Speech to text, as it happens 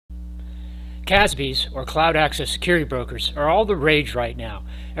CASBs, or Cloud Access Security Brokers, are all the rage right now.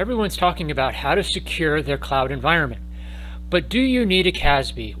 Everyone's talking about how to secure their cloud environment. But do you need a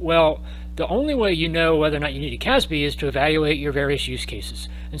CASB? Well, the only way you know whether or not you need a CASB is to evaluate your various use cases.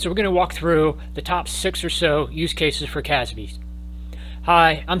 And so we're going to walk through the top 6 or so use cases for CASBs.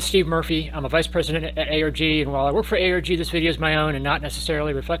 Hi, I'm Steve Murphy. I'm a Vice President at ARG, and while I work for ARG, this video is my own and not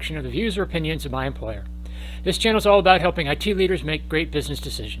necessarily a reflection of the views or opinions of my employer. This channel is all about helping IT leaders make great business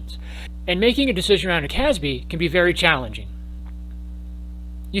decisions. And making a decision around a CASB can be very challenging.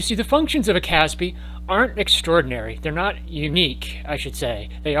 You see, the functions of a CASB aren't extraordinary. They're not unique, I should say.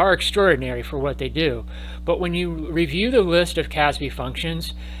 They are extraordinary for what they do. But when you review the list of CASB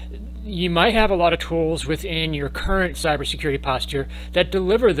functions, you might have a lot of tools within your current cybersecurity posture that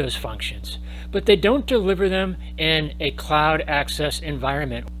deliver those functions, but they don't deliver them in a cloud access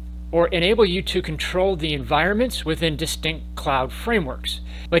environment or enable you to control the environments within distinct cloud frameworks.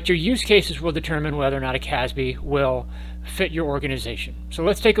 But your use cases will determine whether or not a CASB will fit your organization. So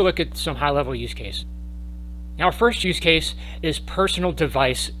let's take a look at some high-level use cases. Now, our first use case is personal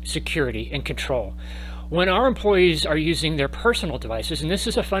device security and control. When our employees are using their personal devices, and this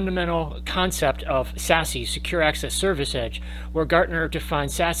is a fundamental concept of SASE, Secure Access Service Edge, where Gartner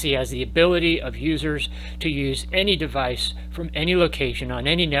defines SASE as the ability of users to use any device from any location on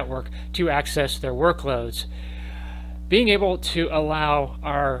any network to access their workloads. Being able to allow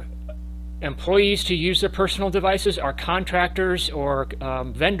our employees to use their personal devices, our contractors or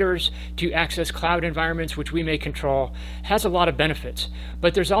vendors to access cloud environments which we may control, has a lot of benefits,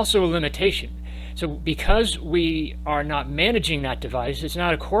 but there's also a limitation. So because we are not managing that device, it's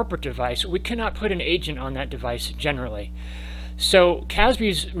not a corporate device, we cannot put an agent on that device generally. So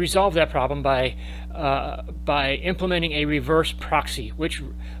CASBs resolve that problem by implementing a reverse proxy, which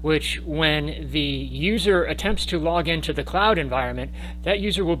when the user attempts to log into the cloud environment, that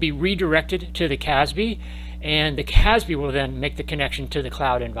user will be redirected to the CASB, and the CASB will then make the connection to the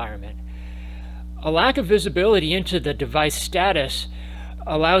cloud environment. A lack of visibility into the device status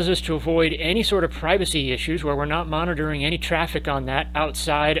allows us to avoid any sort of privacy issues where we're not monitoring any traffic on that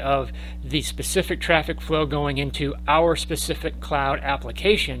outside of the specific traffic flow going into our specific cloud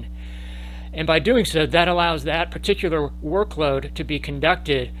application. And by doing so, that allows that particular workload to be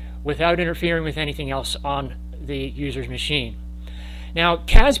conducted without interfering with anything else on the user's machine. Now,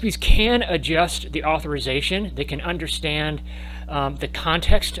 CASBs can adjust the authorization. They can understand the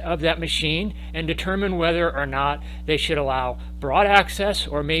context of that machine and determine whether or not they should allow broad access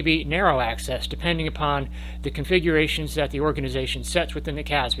or maybe narrow access, depending upon the configurations that the organization sets within the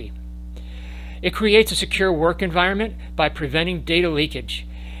CASB. It creates a secure work environment by preventing data leakage.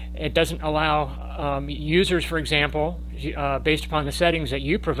 It doesn't allow users, for example, based upon the settings that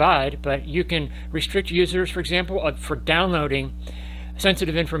you provide, but you can restrict users, for example, for downloading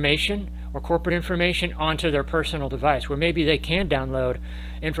sensitive information or corporate information onto their personal device, where maybe they can download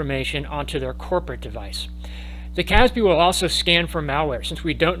information onto their corporate device. The CASB will also scan for malware. Since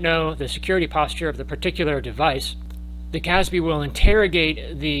we don't know the security posture of the particular device, the CASB will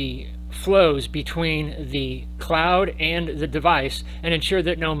interrogate the flows between the cloud and the device and ensure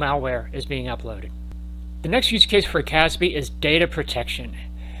that no malware is being uploaded. The next use case for a CASB is data protection.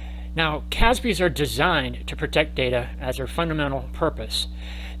 Now, CASBs are designed to protect data as their fundamental purpose.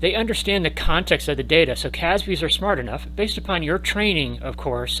 They understand the context of the data, so CASBs are smart enough, based upon your training, of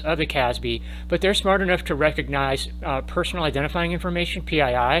course, of the CASB, but they're smart enough to recognize personal identifying information,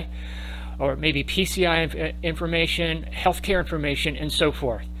 PII, or maybe PCI information, healthcare information, and so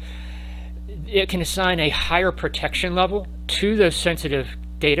forth. It can assign a higher protection level to those sensitive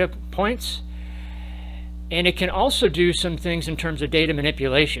data points, and it can also do some things in terms of data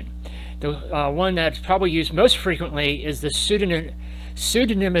manipulation. The one that's probably used most frequently is the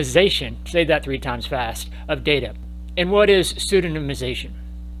pseudonymization, say that 3 times fast, of data. And what is pseudonymization?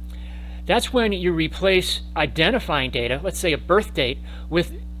 That's when you replace identifying data, let's say a birth date,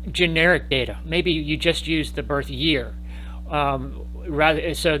 with generic data. Maybe you just use the birth year,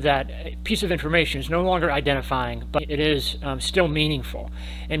 rather so that piece of information is no longer identifying, but it is still meaningful.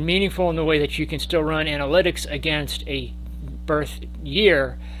 And meaningful in the way that you can still run analytics against a birth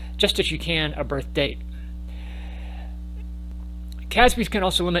year, just as you can a birth date. CASBs can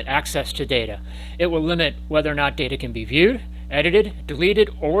also limit access to data. It will limit whether or not data can be viewed, edited,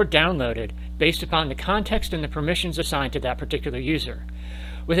 deleted, or downloaded based upon the context and the permissions assigned to that particular user.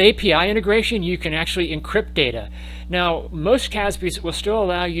 With API integration, you can actually encrypt data. Now, most CASBs will still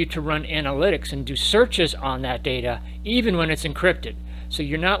allow you to run analytics and do searches on that data, even when it's encrypted. So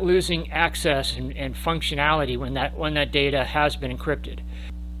you're not losing access and functionality when that data has been encrypted.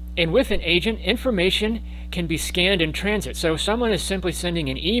 And with an agent, information can be scanned in transit. So if someone is simply sending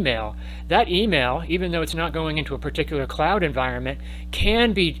an email, that email, even though it's not going into a particular cloud environment,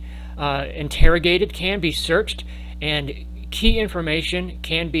 can be interrogated, can be searched, and key information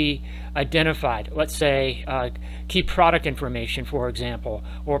can be identified. Let's say key product information, for example,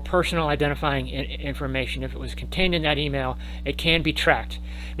 or personal identifying information. If it was contained in that email, it can be tracked.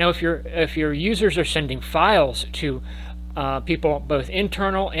 Now, if your users are sending files to people both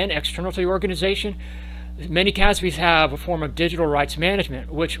internal and external to the organization, many CASBs have a form of digital rights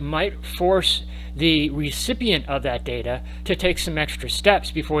management, which might force the recipient of that data to take some extra steps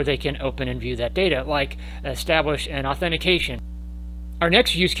before they can open and view that data, like establish an authentication. Our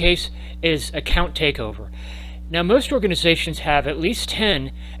next use case is account takeover. Now, most organizations have at least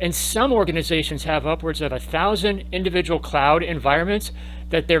 10, and some organizations have upwards of 1,000 individual cloud environments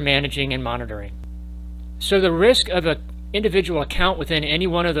that they're managing and monitoring. So the risk of an individual account within any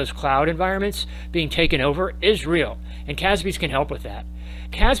one of those cloud environments being taken over is real, and CASBs can help with that.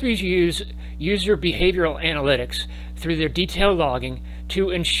 CASBs use user behavioral analytics through their detailed logging to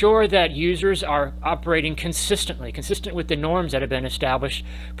ensure that users are operating consistent with the norms that have been established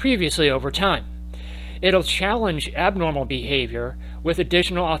previously over time. It'll challenge abnormal behavior with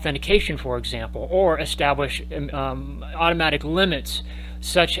additional authentication, for example, or establish automatic limits,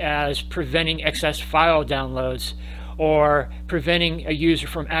 such as preventing excess file downloads or preventing a user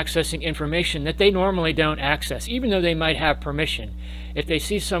from accessing information that they normally don't access, even though they might have permission. If they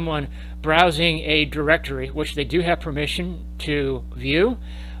see someone browsing a directory, which they do have permission to view,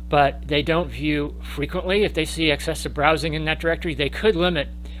 but they don't view frequently, if they see excessive browsing in that directory, they could limit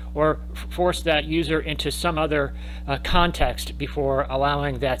or force that user into some other context before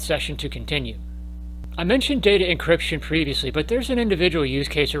allowing that session to continue. I mentioned data encryption previously, but there's an individual use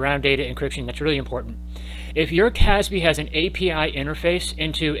case around data encryption that's really important. If your CASB has an API interface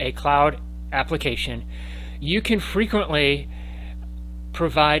into a cloud application, you can frequently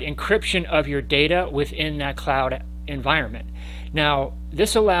provide encryption of your data within that cloud environment. Now,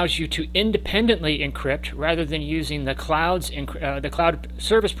 this allows you to independently encrypt rather than using the cloud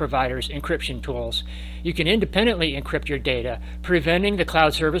service provider's encryption tools. You can independently encrypt your data, preventing the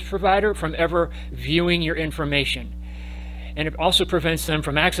cloud service provider from ever viewing your information. And it also prevents them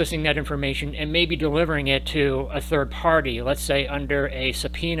from accessing that information and maybe delivering it to a third party, let's say under a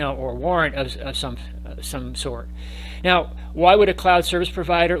subpoena or warrant of some sort. Now, why would a cloud service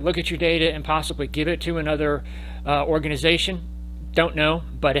provider look at your data and possibly give it to another organization? Don't know,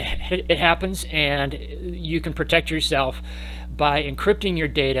 but it happens, and you can protect yourself by encrypting your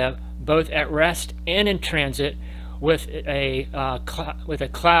data both at rest and in transit with a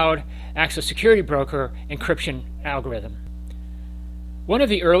cloud access security broker encryption algorithm. One of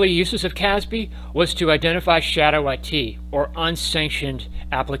the early uses of CASB was to identify shadow IT, or unsanctioned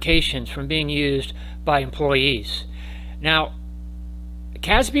applications, from being used by employees. Now,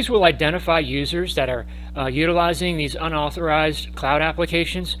 CASBs will identify users that are utilizing these unauthorized cloud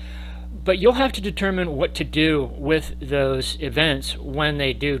applications, but you'll have to determine what to do with those events when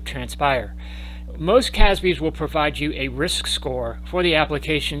they do transpire. Most CASBs will provide you a risk score for the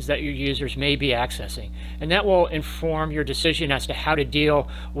applications that your users may be accessing, and that will inform your decision as to how to deal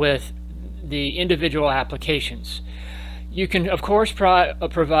with the individual applications. You can, of course,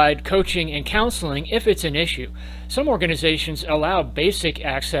 provide coaching and counseling if it's an issue. Some organizations allow basic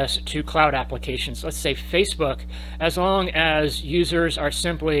access to cloud applications, let's say Facebook, as long as users are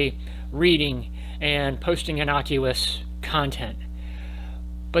simply reading and posting innocuous content.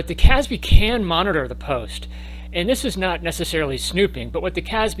 But the CASB can monitor the post. And this is not necessarily snooping, but what the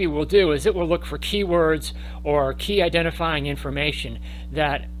CASB will do is it will look for keywords or key identifying information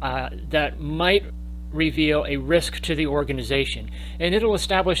that might reveal a risk to the organization. And it'll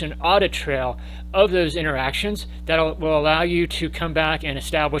establish an audit trail of those interactions that will allow you to come back and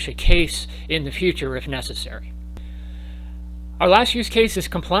establish a case in the future if necessary. Our last use case is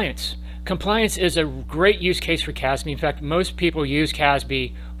compliance. Compliance is a great use case for CASB. In fact, most people use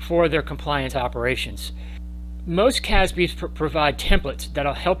CASB for their compliance operations. Most CASBs provide templates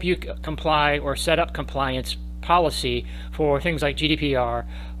that'll help you comply or set up compliance policy for things like GDPR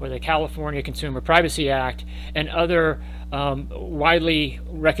or the California Consumer Privacy Act and other widely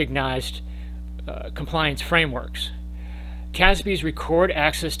recognized compliance frameworks. CASBs record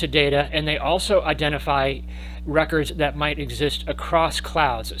access to data, and they also identify records that might exist across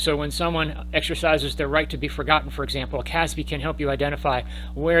clouds. So when someone exercises their right to be forgotten, for example, a CASB can help you identify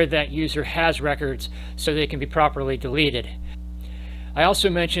where that user has records so they can be properly deleted. I also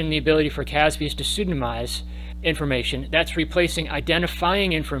mentioned the ability for CASBs to pseudonymize information. That's replacing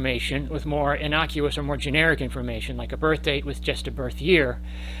identifying information with more innocuous or more generic information, like a birth date with just a birth year.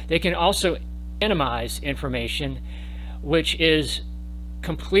 They can also anonymize information, which is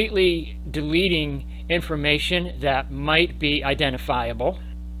completely deleting information that might be identifiable,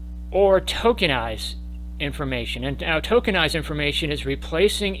 or tokenize information. And now tokenized information is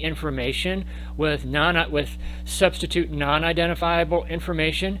replacing information with substitute non-identifiable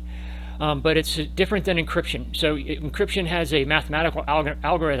information, but it's different than encryption. So encryption has a mathematical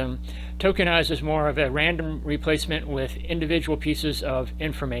algorithm. Tokenized is more of a random replacement with individual pieces of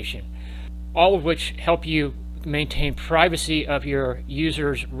information, all of which help you maintain privacy of your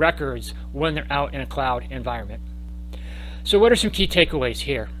users' records when they're out in a cloud environment. So what are some key takeaways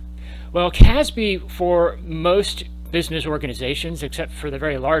here? Well, CASB, for most business organizations, except for the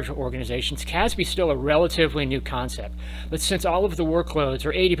very large organizations, CASB is still a relatively new concept. But since all of the workloads,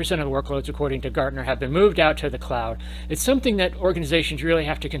 or 80% of the workloads according to Gartner, have been moved out to the cloud, it's something that organizations really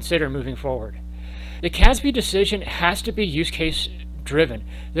have to consider moving forward. The CASB decision has to be use case driven.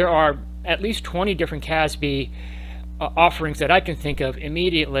 There are at least 20 different CASB offerings that I can think of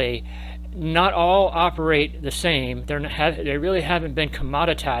immediately. Not all operate the same. They really haven't been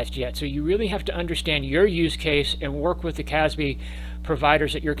commoditized yet. So you really have to understand your use case and work with the CASB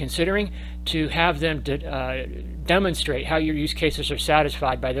providers that you're considering to have them demonstrate how your use cases are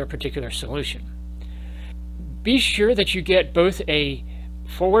satisfied by their particular solution. Be sure that you get both a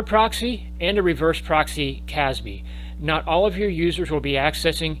forward proxy and a reverse proxy CASB. Not all of your users will be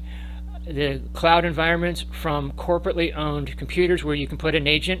accessing the cloud environments from corporately owned computers where you can put an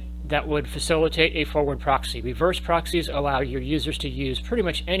agent that would facilitate a forward proxy. Reverse proxies allow your users to use pretty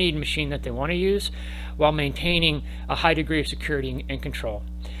much any machine that they want to use while maintaining a high degree of security and control.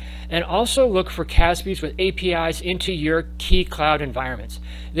 And also look for CASBs with APIs into your key cloud environments.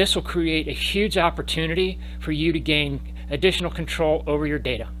 This will create a huge opportunity for you to gain additional control over your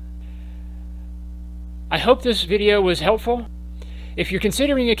data. I hope this video was helpful. If you're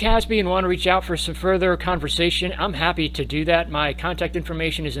considering a CASB and want to reach out for some further conversation, I'm happy to do that. My contact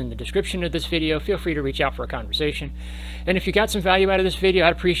information is in the description of this video. Feel free to reach out for a conversation. And if you got some value out of this video,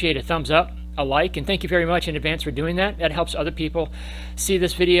 I'd appreciate a thumbs up, a like, and thank you very much in advance for doing that. That helps other people see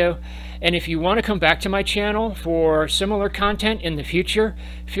this video. And if you want to come back to my channel for similar content in the future,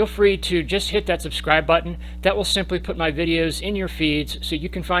 feel free to just hit that subscribe button. That will simply put my videos in your feeds so you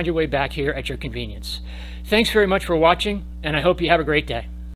can find your way back here at your convenience. Thanks very much for watching, and I hope you have a great day.